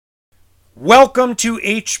Welcome to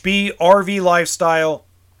HB RV Lifestyle,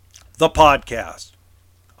 the podcast.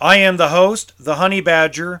 I am the host, the Honey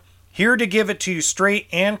Badger, here to give it to you straight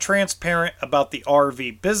and transparent about the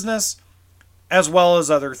RV business, as well as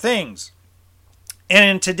other things. And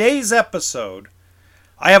in today's episode,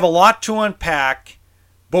 I have a lot to unpack,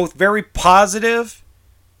 both very positive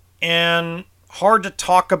and hard to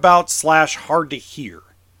talk about / hard to hear.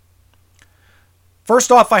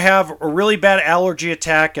 First off, I have a really bad allergy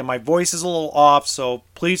attack and my voice is a little off, so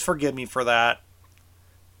please forgive me for that.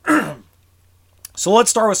 So let's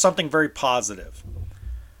start with something very positive.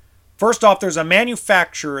 First off, there's a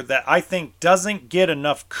manufacturer that I think doesn't get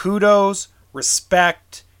enough kudos,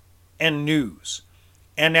 respect, and news.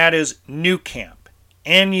 And that is Nucamp.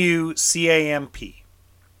 Nucamp.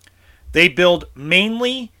 They build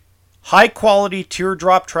mainly high-quality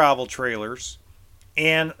teardrop travel trailers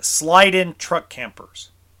and slide-in truck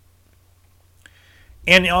campers.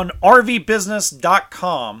 And on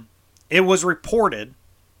RVbusiness.com, it was reported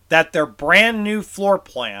that their brand new floor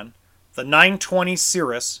plan, the 920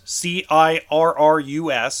 Cirrus, Cirrus,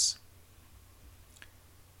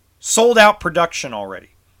 sold out production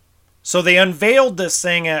already. So they unveiled this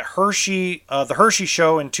thing at Hershey, the Hershey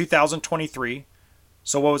show in 2023.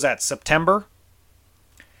 So what was that, September?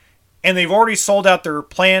 And they've already sold out their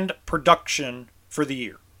planned production for the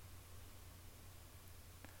year.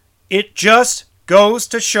 It just goes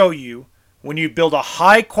to show you when you build a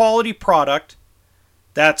high quality product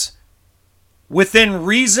that's within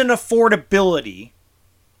reason affordability,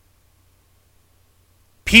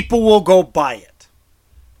 people will go buy it.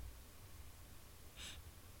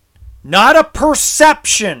 Not a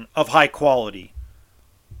perception of high quality.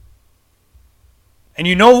 And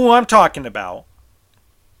you know who I'm talking about.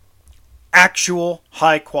 Actual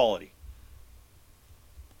high quality.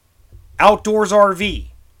 Outdoors RV,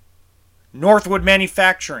 Northwood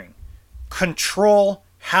Manufacturing, control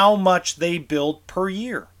how much they build per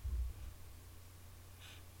year.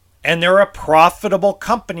 And they're a profitable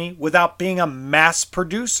company without being a mass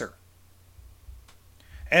producer.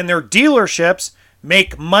 And their dealerships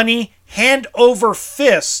make money hand over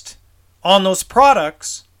fist on those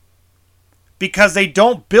products because they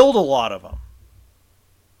don't build a lot of them.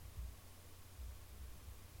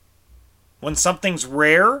 When something's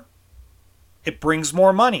rare, it brings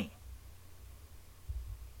more money.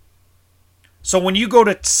 So when you go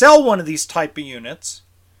to sell one of these type of units,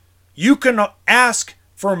 you can ask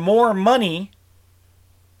for more money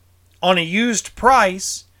on a used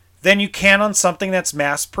price than you can on something that's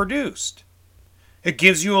mass produced. It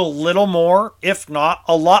gives you a little more, if not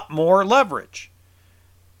a lot more leverage.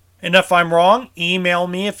 And if I'm wrong, email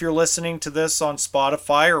me if you're listening to this on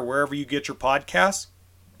Spotify or wherever you get your podcasts.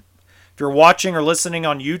 If you're watching or listening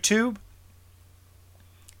on YouTube,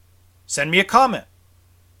 send me a comment.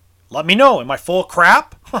 Let me know. Am I full of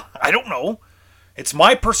crap? I don't know. It's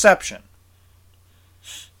my perception.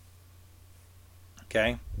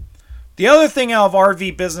 Okay. The other thing out of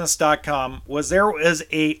RVbusiness.com was there was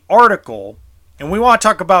an article, and we want to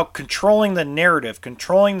talk about controlling the narrative,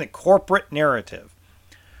 controlling the corporate narrative.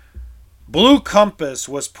 Blue Compass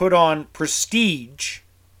was put on Prestige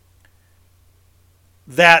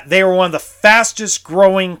that they were one of the fastest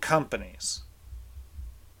growing companies.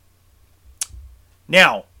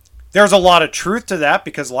 Now, there's a lot of truth to that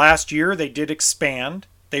because last year they did expand.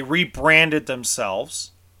 They rebranded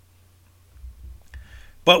themselves.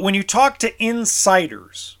 But when you talk to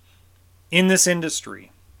insiders in this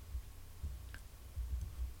industry,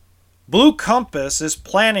 Blue Compass is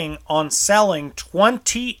planning on selling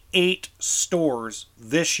 28 stores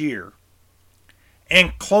this year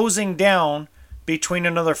and closing down between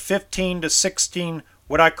another 15 to 16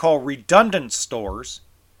 what I call redundant stores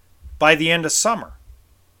by the end of summer.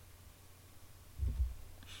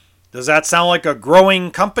 Does that sound like a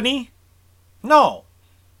growing company? No.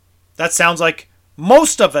 That sounds like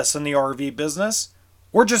most of us in the RV business,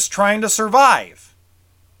 we're just trying to survive.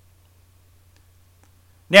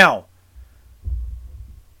 Now,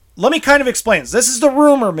 let me kind of explain. This is the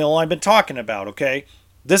rumor mill I've been talking about, okay?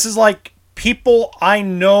 This is like people I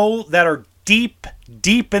know that are deep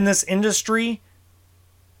in this industry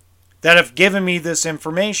that have given me this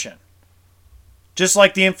information. Just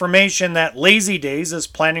like the information that Lazy Days is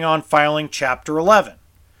planning on filing Chapter 11.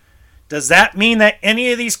 Does that mean that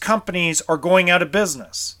any of these companies are going out of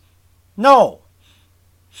business? No.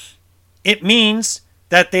 It means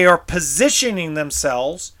that they are positioning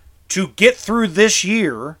themselves to get through this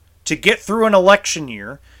year, to get through an election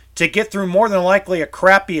year, to get through more than likely a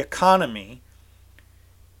crappy economy,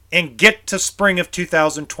 and get to spring of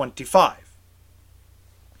 2025.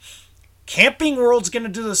 Camping World's going to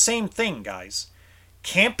do the same thing, guys.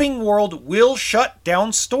 Camping World will shut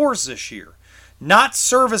down stores this year. Not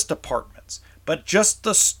service departments, but just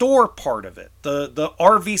the store part of it, the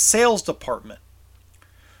RV sales department.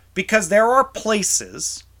 Because there are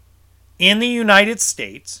places in the United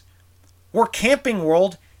States where Camping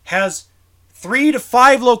World has 3 to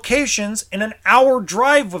 5 locations in an hour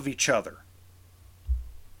drive of each other.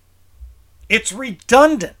 It's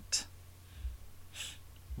redundant.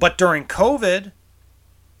 But during COVID,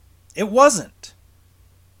 it wasn't.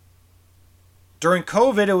 During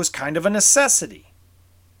COVID, it was kind of a necessity.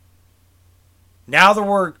 Now that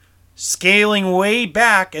we're scaling way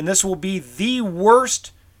back, and this will be the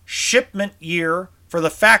worst shipment year for the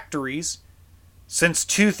factories since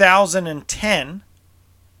 2010,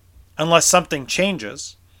 unless something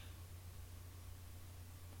changes.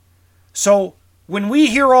 So when we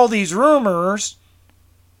hear all these rumors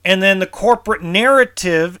and then the corporate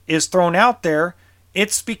narrative is thrown out there,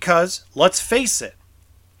 it's because, let's face it,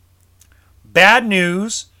 bad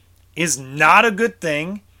news is not a good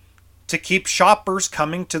thing to keep shoppers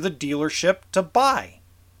coming to the dealership to buy.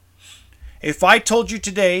 If I told you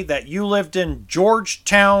today that you lived in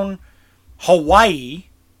Georgetown, Hawaii,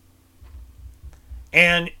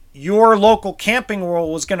 and your local Camping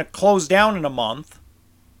World was going to close down in a month,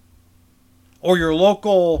 or your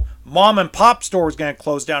local mom and pop store is going to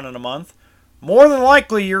close down in a month, more than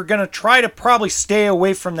likely you're going to try to probably stay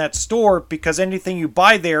away from that store, because anything you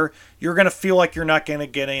buy there, you're going to feel like you're not going to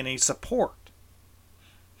get any support.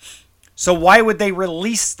 So why would they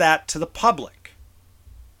release that to the public?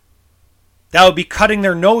 That would be cutting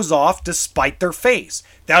their nose off to spite their face.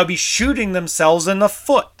 That would be shooting themselves in the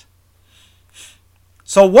foot.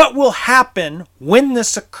 So what will happen when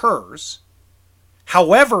this occurs,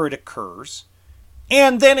 however it occurs,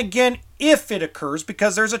 and then again, if it occurs,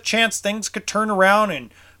 because there's a chance things could turn around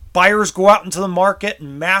and buyers go out into the market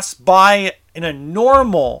and mass buy in a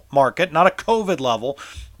normal market, not a COVID level,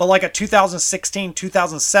 but like a 2016,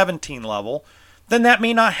 2017 level, then that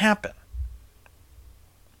may not happen.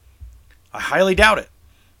 I highly doubt it.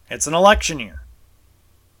 It's an election year.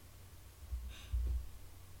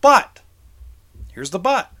 But, here's the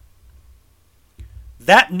but.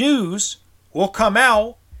 That news will come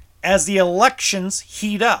out as the elections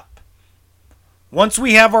heat up. Once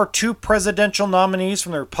we have our 2 presidential nominees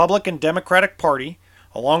from the Republican and Democratic Party,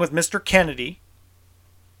 along with Mr. Kennedy,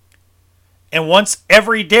 and once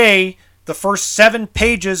every day the first 7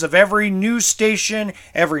 pages of every news station,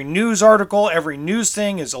 every news article, every news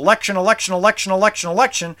thing is election, election, election, election,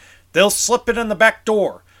 election, they'll slip it in the back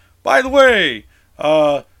door. By the way,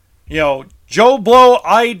 Joe Blow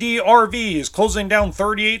ID RV is closing down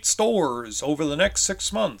 38 stores over the next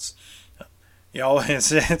 6 months. It's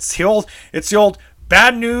the old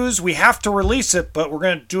bad news. We have to release it, but we're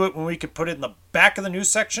going to do it when we can put it in the back of the news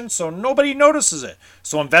section so nobody notices it.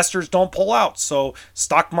 So investors don't pull out. So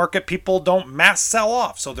stock market people don't mass sell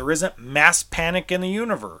off. So there isn't mass panic in the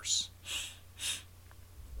universe.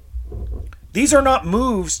 These are not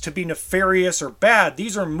moves to be nefarious or bad.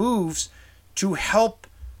 These are moves to help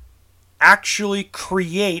actually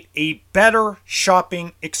create a better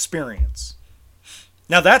shopping experience.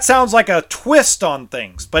 Now that sounds like a twist on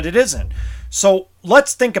things, but it isn't. So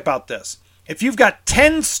let's think about this. If you've got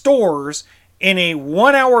 10 stores in a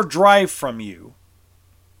 1-hour drive from you,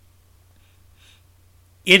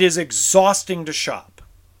 it is exhausting to shop.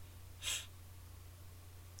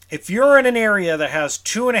 If you're in an area that has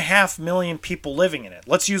 2.5 million people living in it,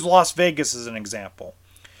 let's use Las Vegas as an example.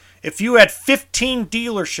 If you had 15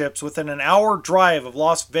 dealerships within an hour drive of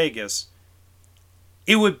Las Vegas,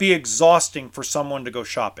 it would be exhausting for someone to go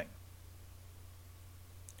shopping.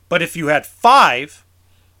 But if you had 5,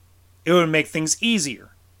 it would make things easier,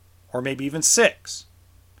 or maybe even 6.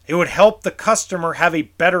 It would help the customer have a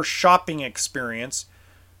better shopping experience,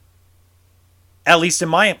 at least in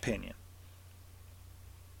my opinion.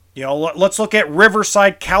 Let's look at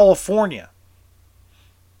Riverside, California.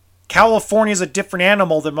 California is a different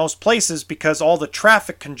animal than most places because all the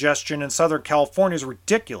traffic congestion in Southern California is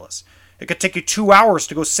ridiculous. It could take you 2 hours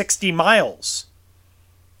to go 60 miles.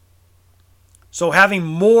 So having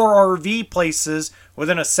more RV places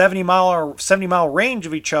within a 70 mile range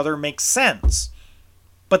of each other makes sense.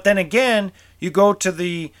 But then again, you go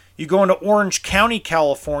into Orange County,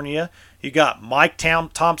 California. You got Mike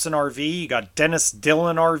Thompson RV. You got Dennis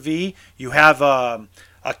Dillon RV. You have a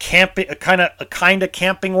kind of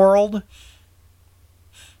Camping World.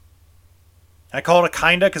 I call it a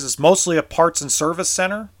kinda because it's mostly a parts and service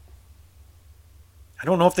center. I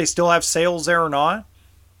don't know if they still have sales there or not.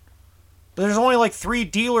 But there's only like 3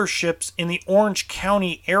 dealerships in the Orange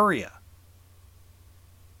County area.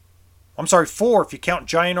 I'm sorry, 4 if you count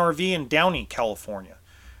Giant RV in Downey, California.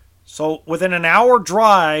 So within an hour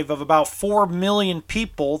drive of about 4 million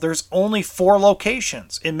people, there's only 4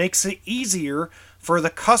 locations. It makes it easier for the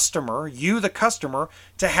customer, you the customer,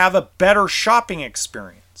 to have a better shopping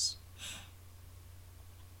experience.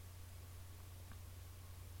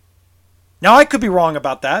 Now I could be wrong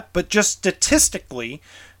about that, but just statistically,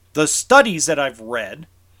 the studies that I've read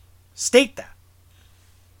state that.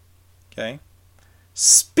 Okay.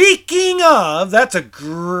 Speaking of, that's a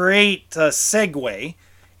great segue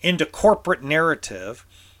into corporate narrative.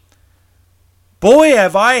 Boy,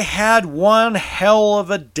 have I had one hell of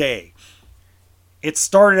a day. It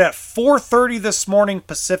started at 4:30 this morning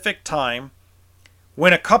Pacific time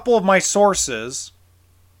when a couple of my sources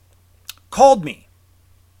called me.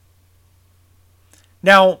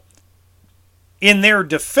 Now, in their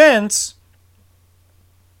defense,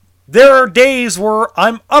 there are days where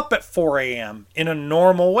I'm up at 4 a.m. in a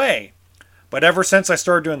normal way. But ever since I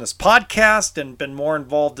started doing this podcast and been more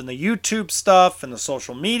involved in the YouTube stuff and the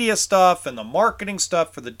social media stuff and the marketing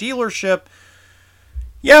stuff for the dealership,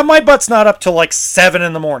 yeah, my butt's not up till like 7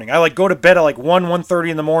 in the morning. I go to bed at like 1:30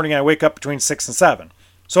 in the morning and I wake up between 6 and 7.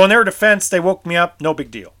 So in their defense, they woke me up, no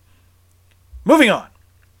big deal. Moving on.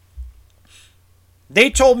 They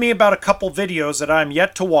told me about a couple videos that I'm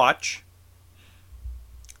yet to watch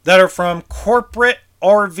that are from corporate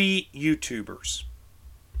RV YouTubers.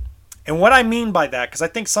 And what I mean by that, because I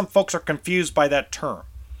think some folks are confused by that term.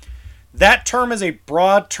 That term is a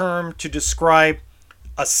broad term to describe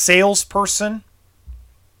a salesperson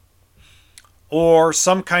or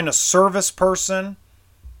some kind of service person,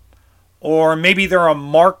 or maybe they're a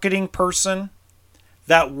marketing person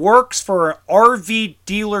that works for an RV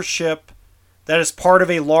dealership that is part of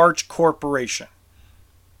a large corporation.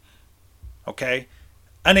 Okay?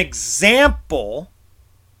 An example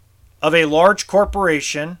of a large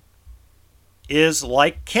corporation is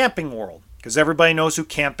like Camping World, because everybody knows who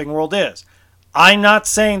Camping World is. I'm not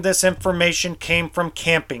saying this information came from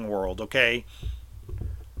Camping World, okay?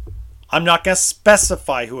 I'm not going to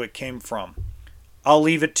specify who it came from. I'll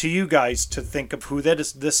leave it to you guys to think of who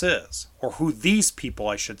this is, or who these people,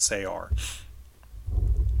 I should say, are.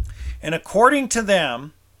 And according to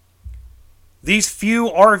them, these few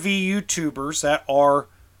RV YouTubers that are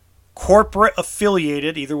corporate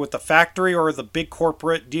affiliated, either with the factory or the big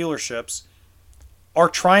corporate dealerships, are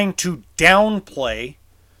trying to downplay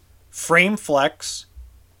frame flex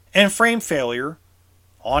and frame failure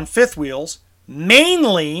on fifth wheels,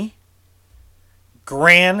 mainly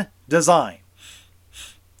Grand Design.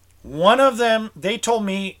 One of them, they told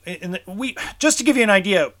me, just to give you an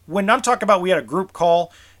idea, when I'm talking about we had a group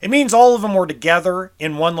call, it means all of them were together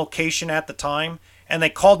in one location at the time, and they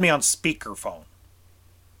called me on speakerphone.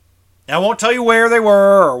 Now, I won't tell you where they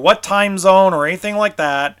were or what time zone or anything like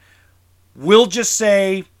that. We'll just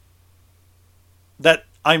say that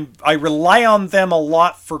I rely on them a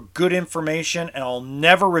lot for good information, and I'll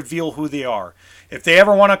never reveal who they are. If they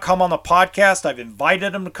ever want to come on the podcast, I've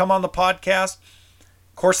invited them to come on the podcast.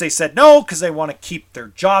 Of course, they said no because they want to keep their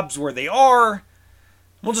jobs where they are.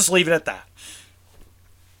 We'll just leave it at that.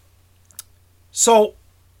 So,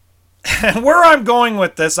 where I'm going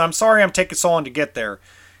with this, I'm sorry I'm taking so long to get there,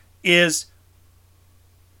 is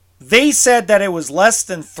they said that it was less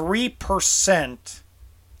than 3%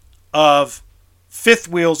 of fifth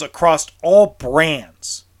wheels across all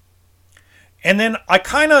brands. And then I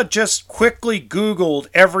kind of just quickly Googled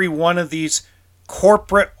every one of these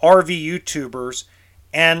corporate RV YouTubers,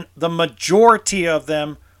 and the majority of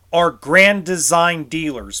them are Grand Design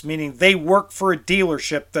dealers, meaning they work for a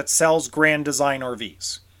dealership that sells Grand Design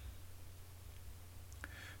RVs.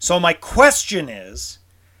 So my question is,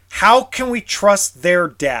 how can we trust their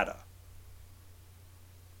data?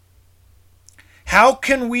 How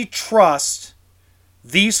can we trust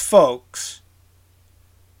these folks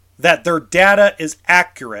that their data is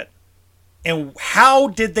accurate? And how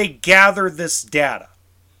did they gather this data?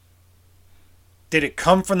 Did it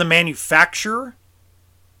come from the manufacturer?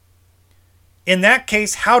 In that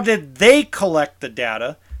case, how did they collect the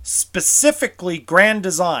data, specifically Grand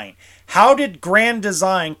Design? How did Grand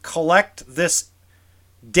Design collect this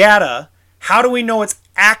data? How do we know it's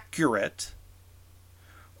accurate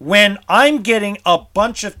when I'm getting a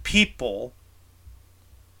bunch of people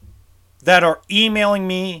that are emailing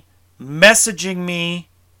me, messaging me,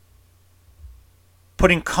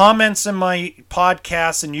 putting comments in my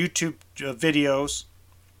podcasts and YouTube videos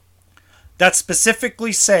that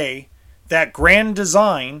specifically say that Grand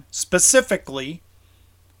Design specifically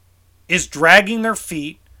is dragging their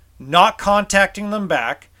feet, not contacting them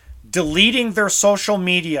back, deleting their social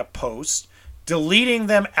media posts, deleting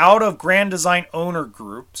them out of Grand Design owner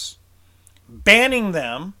groups, banning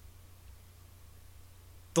them.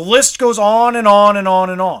 The list goes on and on and on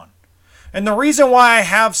and on. And the reason why I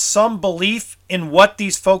have some belief in what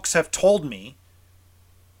these folks have told me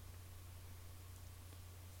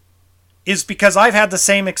is because I've had the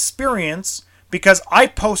same experience, because I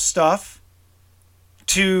post stuff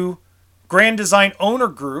to Grand Design owner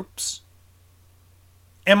groups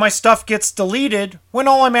and my stuff gets deleted when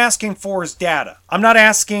all I'm asking for is data. I'm not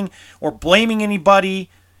asking or blaming anybody.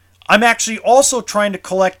 I'm actually also trying to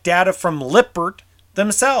collect data from Lippert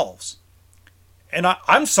themselves. And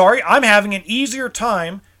I'm sorry, I'm having an easier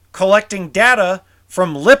time collecting data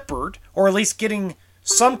from Lippert, or at least getting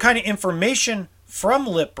some kind of information from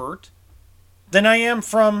Lippert, than I am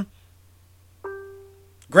from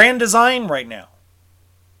Grand Design right now.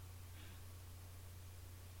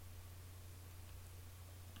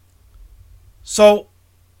 So,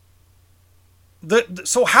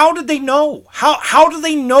 so how did they know? How do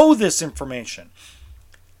they know this information?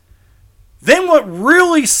 Then what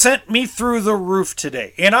really sent me through the roof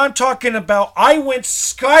today, and I'm talking about I went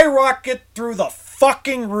skyrocket through the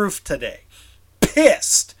fucking roof today.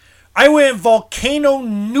 Pissed. I went volcano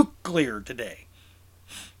nuclear today.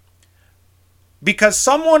 Because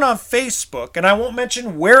someone on Facebook, and I won't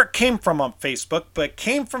mention where it came from on Facebook, but it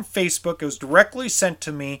came from Facebook. It was directly sent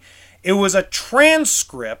to me. It was a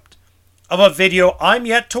transcript of a video I'm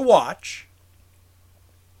yet to watch.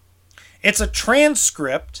 It's a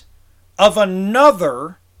transcript of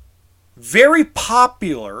another very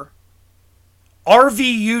popular RV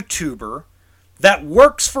YouTuber that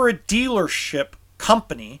works for a dealership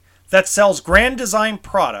company that sells Grand Design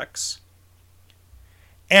products.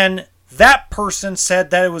 And that person said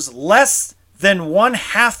that it was less than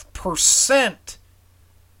 0.5%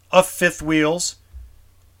 of fifth wheels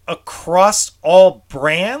across all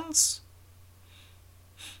brands?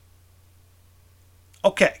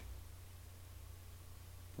 Okay.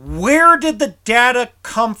 Where did the data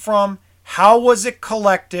come from? How was it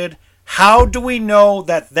collected? How do we know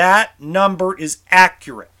that that number is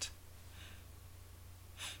accurate?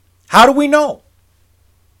 How do we know?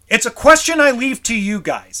 It's a question I leave to you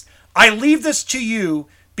guys. I leave this to you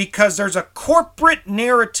because there's a corporate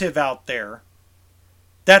narrative out there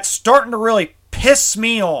that's starting to really piss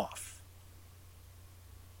me off.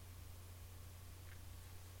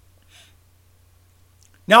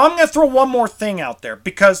 Now I'm going to throw one more thing out there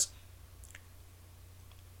because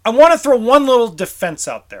I want to throw one little defense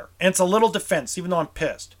out there. And it's a little defense, even though I'm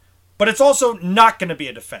pissed. But it's also not going to be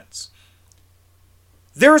a defense.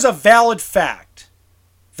 There's a valid fact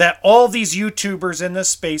that all these YouTubers in this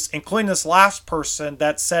space, including this last person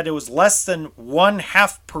that said it was less than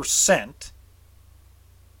 0.5%,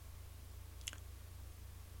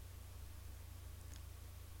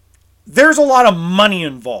 there's a lot of money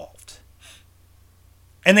involved.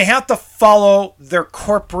 And they have to follow their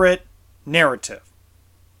corporate narrative.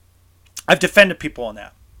 I've defended people on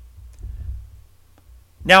that.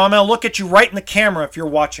 Now I'm going to look at you right in the camera if you're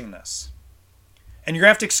watching this. And you're going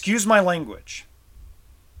to have to excuse my language.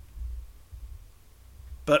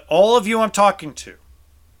 But all of you I'm talking to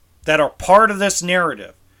that are part of this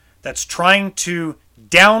narrative that's trying to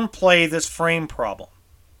downplay this frame problem,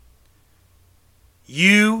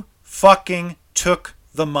 you fucking took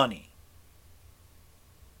the money.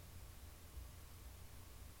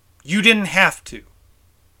 You didn't have to.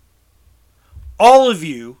 All of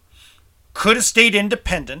you could have stayed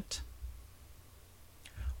independent.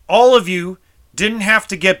 All of you didn't have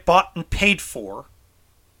to get bought and paid for.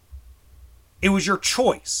 It was your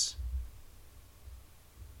choice.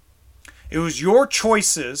 It was your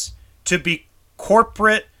choices to be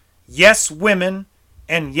corporate yes women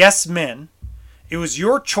and yes men. It was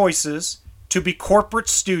your choices to be corporate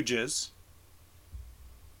stooges.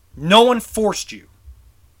 No one forced you.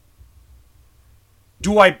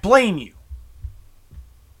 Do I blame you?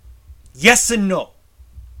 Yes and no.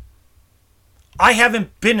 I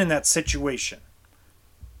haven't been in that situation.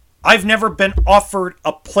 I've never been offered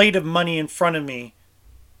a plate of money in front of me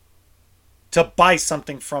to buy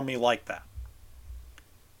something from me like that.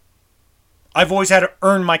 I've always had to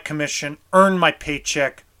earn my commission, earn my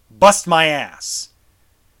paycheck, bust my ass.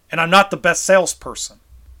 And I'm not the best salesperson.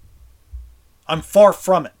 I'm far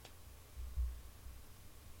from it.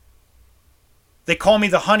 They call me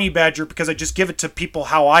the honey badger because I just give it to people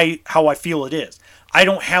how I feel it is. I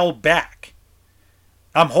don't hold back.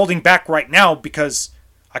 I'm holding back right now because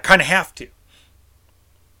I kind of have to.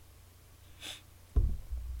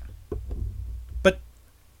 But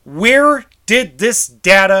where did this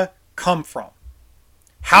data come from?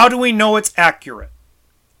 How do we know it's accurate?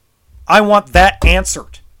 I want that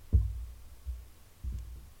answered.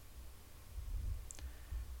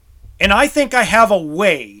 And I think I have a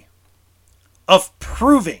way of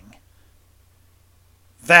proving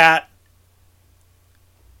that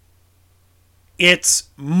it's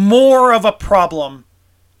more of a problem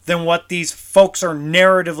than what these folks are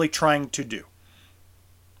narratively trying to do.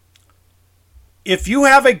 If you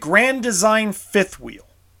have a Grand Design fifth wheel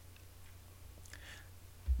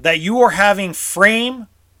that you are having frame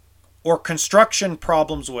or construction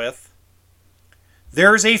problems with,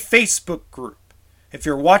 there's a Facebook group. If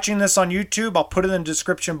you're watching this on YouTube, I'll put it in the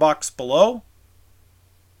description box below.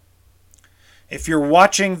 If you're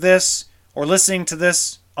watching this or listening to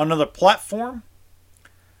this on another platform,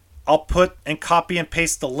 I'll put and copy and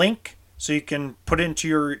paste the link so you can put it into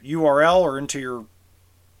your URL or into your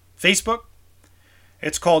Facebook.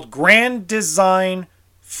 It's called Grand Design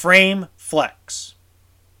Frame Flex.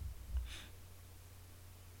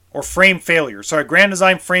 Or Frame Failure. Sorry, Grand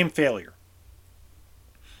Design Frame Failure.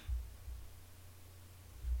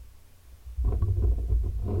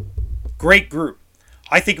 Great group.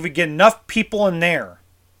 I think if we get enough people in there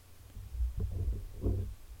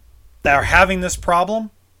that are having this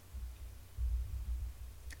problem,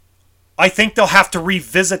 I think they'll have to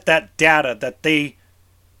revisit that data that they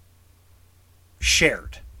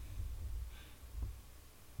shared.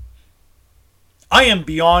 I'm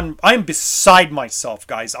beside myself,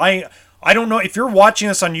 guys. I don't know if you're watching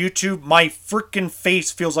this on YouTube, my freaking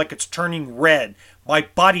face feels like it's turning red. My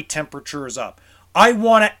body temperature is up. I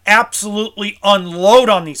want to absolutely unload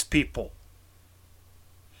on these people.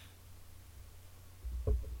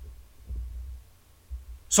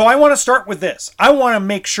 So I want to start with this. I want to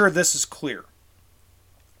make sure this is clear.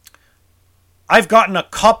 I've gotten a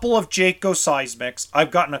couple of Jayco Seismics.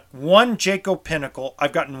 I've gotten one Jayco Pinnacle.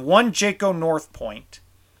 I've gotten one Jayco North Point.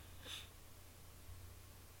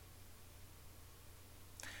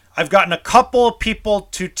 I've gotten a couple of people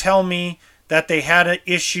to tell me that they had an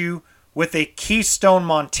issue with a Keystone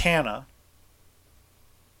Montana.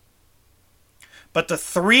 But the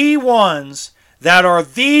three ones that are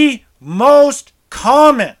the most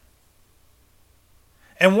common,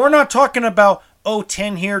 and we're not talking about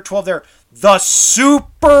 10 here, 12 there, the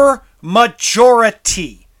super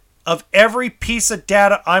majority of every piece of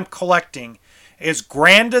data I'm collecting is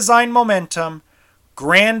Grand Design Momentum,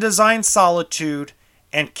 Grand Design Solitude,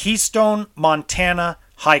 and Keystone Montana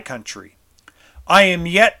High Country. I am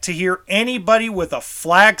yet to hear anybody with a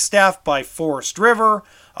Flagstaff by Forest River,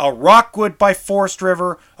 a Rockwood by Forest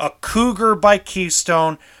River, a Cougar by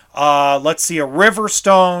Keystone, a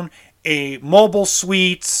Riverstone, a Mobile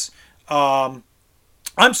Suites. I'm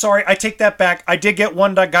sorry, I take that back. I did get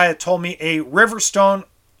one guy that told me a Riverstone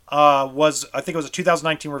I think it was a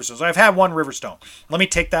 2019 Riverstone. So I've had one Riverstone. Let me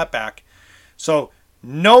take that back. So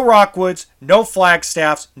no Rockwoods, no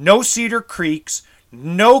Flagstaffs, no Cedar Creeks,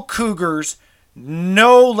 no Cougars,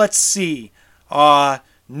 no,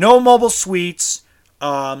 no Mobile Suites,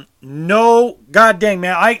 no, god dang,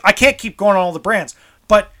 man, I can't keep going on all the brands,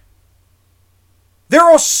 but there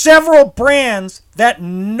are several brands that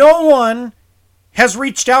no one has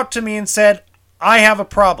reached out to me and said, I have a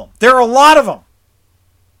problem. There are a lot of them.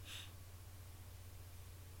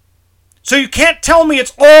 So you can't tell me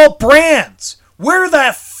it's all brands. Where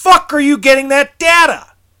the fuck are you getting that data?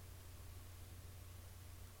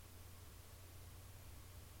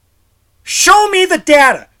 Show me the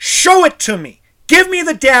data. Show it to me. Give me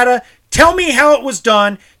the data. Tell me how it was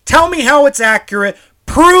done. Tell me how it's accurate.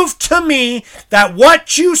 Prove to me that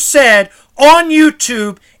what you said on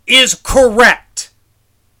YouTube is correct.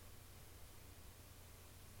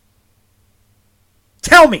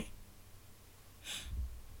 Tell me.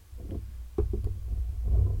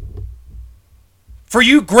 For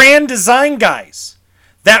you Grand Design guys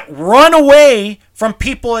that run away from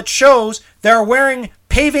people at shows that are wearing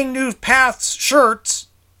Paving New Paths shirts,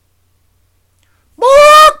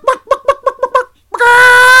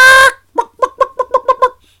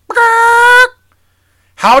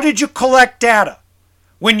 how did you collect data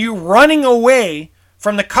when you're running away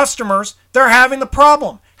from the customers that are having the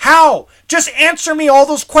problem? How? Just answer me all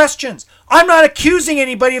those questions. I'm not accusing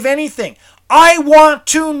anybody of anything. I want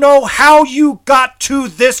to know how you got to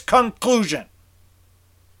this conclusion.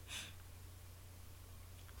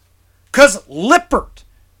 Because Lippert,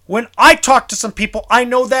 when I talk to some people I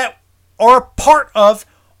know that are part of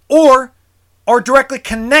or are directly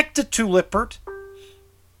connected to Lippert,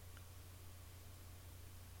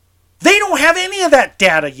 they don't have any of that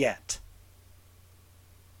data yet.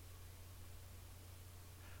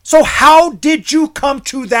 So how did you come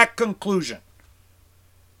to that conclusion?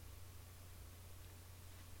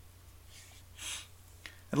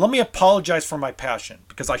 And let me apologize for my passion,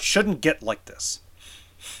 because I shouldn't get like this.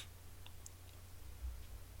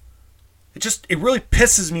 It really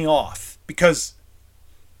pisses me off because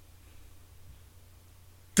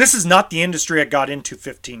this is not the industry I got into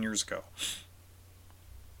 15 years ago.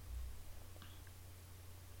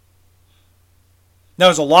 Now,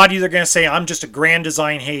 there's a lot of you that are going to say, I'm just a Grand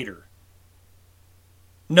Design hater.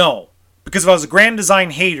 No, because if I was a Grand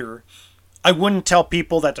Design hater, I wouldn't tell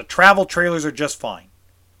people that the travel trailers are just fine.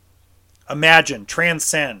 Imagine,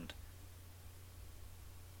 Transcend,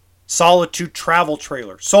 Solitude travel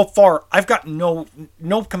trailer. So far, I've got no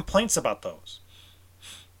complaints about those.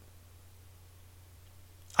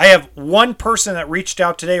 I have one person that reached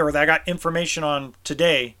out today or that I got information on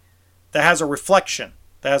today that has a Reflection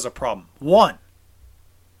that has a problem. One.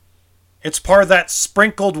 It's part of that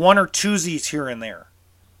sprinkled one or twosies here and there.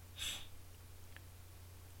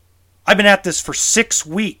 I've been at this for 6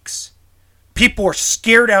 weeks. People are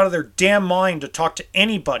scared out of their damn mind to talk to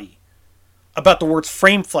anybody about the words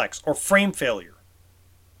frame flex or frame failure.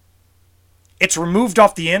 It's removed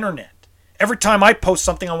off the internet. Every time I post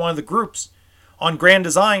something on one of the groups on Grand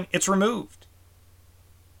Design, it's removed.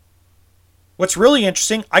 What's really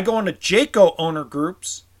interesting, I go into Jayco owner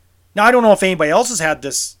groups. Now, I don't know if anybody else has had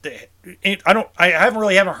this. I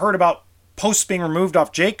haven't heard about posts being removed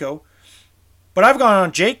off Jayco, but I've gone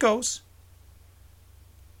on Jayco's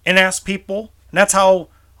and asked people, and that's how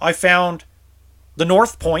I found the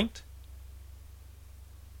North Point.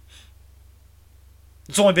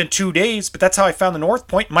 It's only been 2 days, but that's how I found the North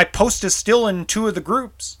Point. My post is still in 2 of the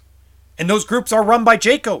groups. And those groups are run by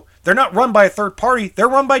Jayco. They're not run by a third party. They're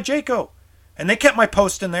run by Jayco. And they kept my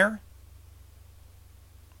post in there.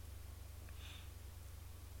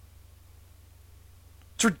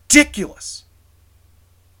 It's ridiculous.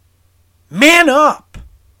 Man up.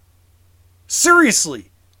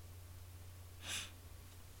 Seriously.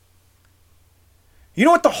 You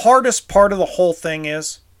know what the hardest part of the whole thing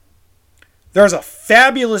is? There's a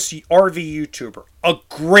fabulous RV YouTuber, a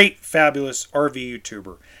great fabulous RV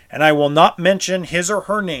YouTuber, and I will not mention his or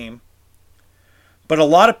her name, but a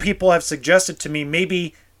lot of people have suggested to me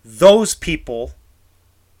maybe those people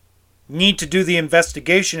need to do the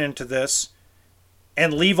investigation into this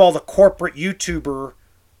and leave all the corporate YouTuber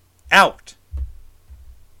out.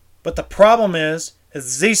 But the problem is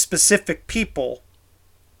these specific people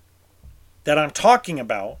that I'm talking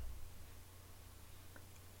about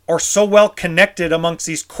are so well connected amongst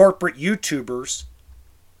these corporate YouTubers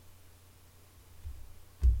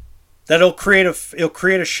that it'll create a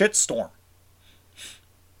shitstorm.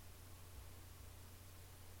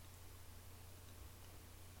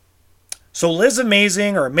 So Liz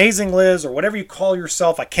Amazing or Amazing Liz or whatever you call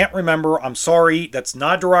yourself, I can't remember. I'm sorry. That's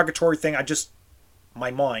not a derogatory thing.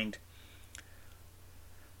 My mind.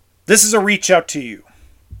 This is a reach out to you.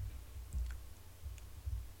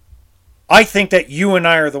 I think that you and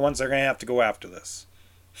I are the ones that are going to have to go after this.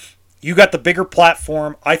 You got the bigger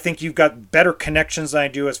platform. I think you've got better connections than I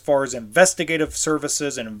do as far as investigative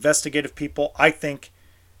services and investigative people. I think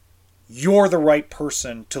you're the right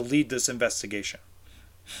person to lead this investigation.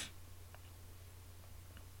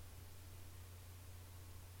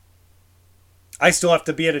 I still have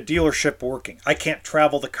to be at a dealership working. I can't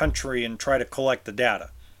travel the country and try to collect the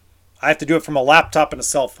data. I have to do it from a laptop and a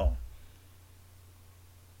cell phone.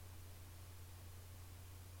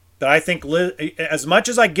 But I think as much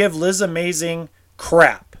as I give Liz Amazing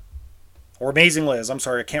crap, or Amazing Liz, I'm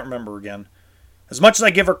sorry, I can't remember again. As much as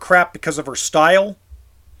I give her crap because of her style,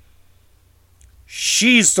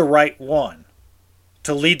 she's the right one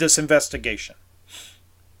to lead this investigation.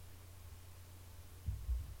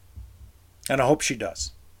 And I hope she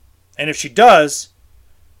does. And if she does,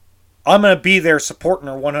 I'm going to be there supporting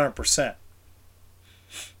her 100%.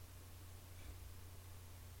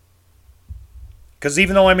 Because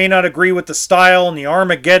even though I may not agree with the style and the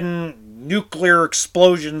Armageddon nuclear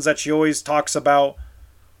explosions that she always talks about,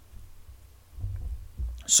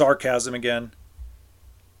 sarcasm again,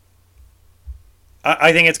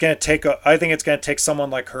 I think it's going to take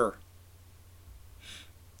someone like her,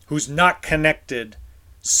 who's not connected,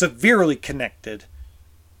 severely connected,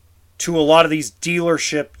 to a lot of these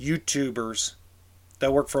dealership YouTubers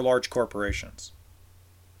that work for large corporations.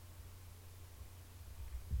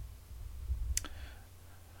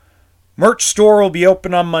 Merch store will be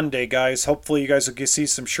open on Monday, guys. Hopefully you guys will get see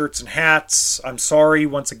some shirts and hats. I'm sorry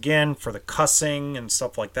once again for the cussing and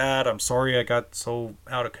stuff like that. I'm sorry I got so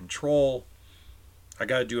out of control. I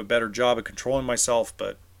got to do a better job of controlling myself,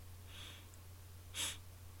 but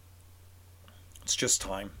it's just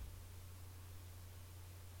time.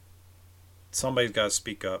 Somebody's got to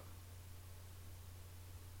speak up.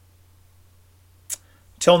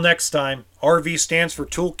 Till next time, RV stands for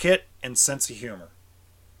Toolkit and Sense of Humor.